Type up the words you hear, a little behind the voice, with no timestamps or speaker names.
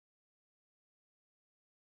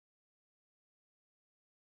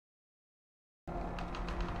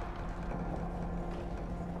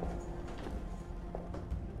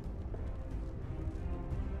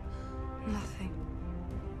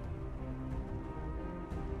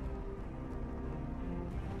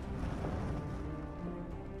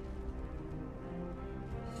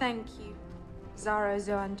Thank you, Zaro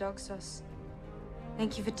Zoan Doxos.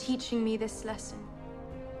 Thank you for teaching me this lesson.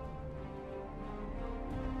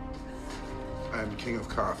 I am King of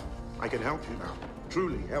Kaf. I can help you now.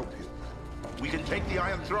 Truly help you. We can take the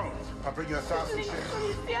Iron Throne. I'll bring you 1,000 ships.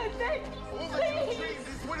 Please, yeah, thank you, All that you dreamed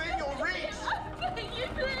is within your reach. Thank you,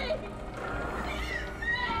 please.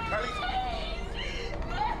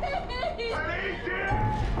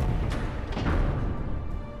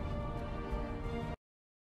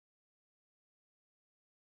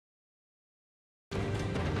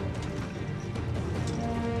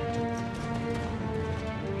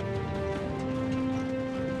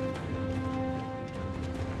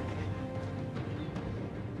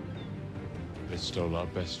 They stole our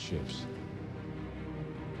best ships.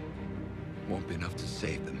 Won't be enough to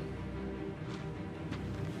save them.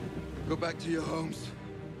 Go back to your homes.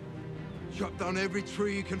 Chop down every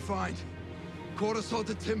tree you can find. Quarter saw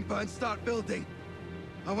the timber and start building.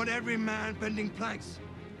 I want every man bending planks.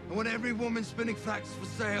 I want every woman spinning flax for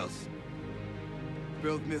sails.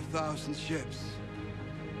 Build me 1,000 ships,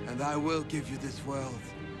 and I will give you this world.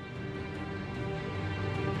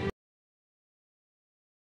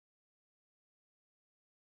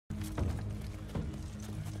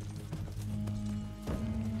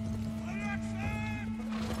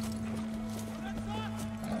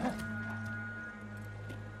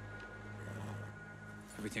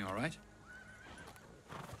 Everything all right?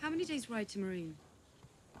 How many days' ride to Marine?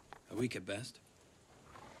 A week at best.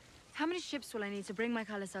 How many ships will I need to bring my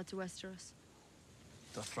Callis out to Westeros?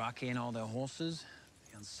 Dothraki and all their horses,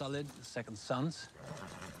 the Unsullied, the Second Sons.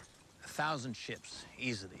 1,000 ships,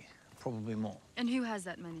 easily. Probably more. And who has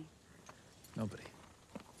that many? Nobody.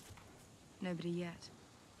 Nobody yet.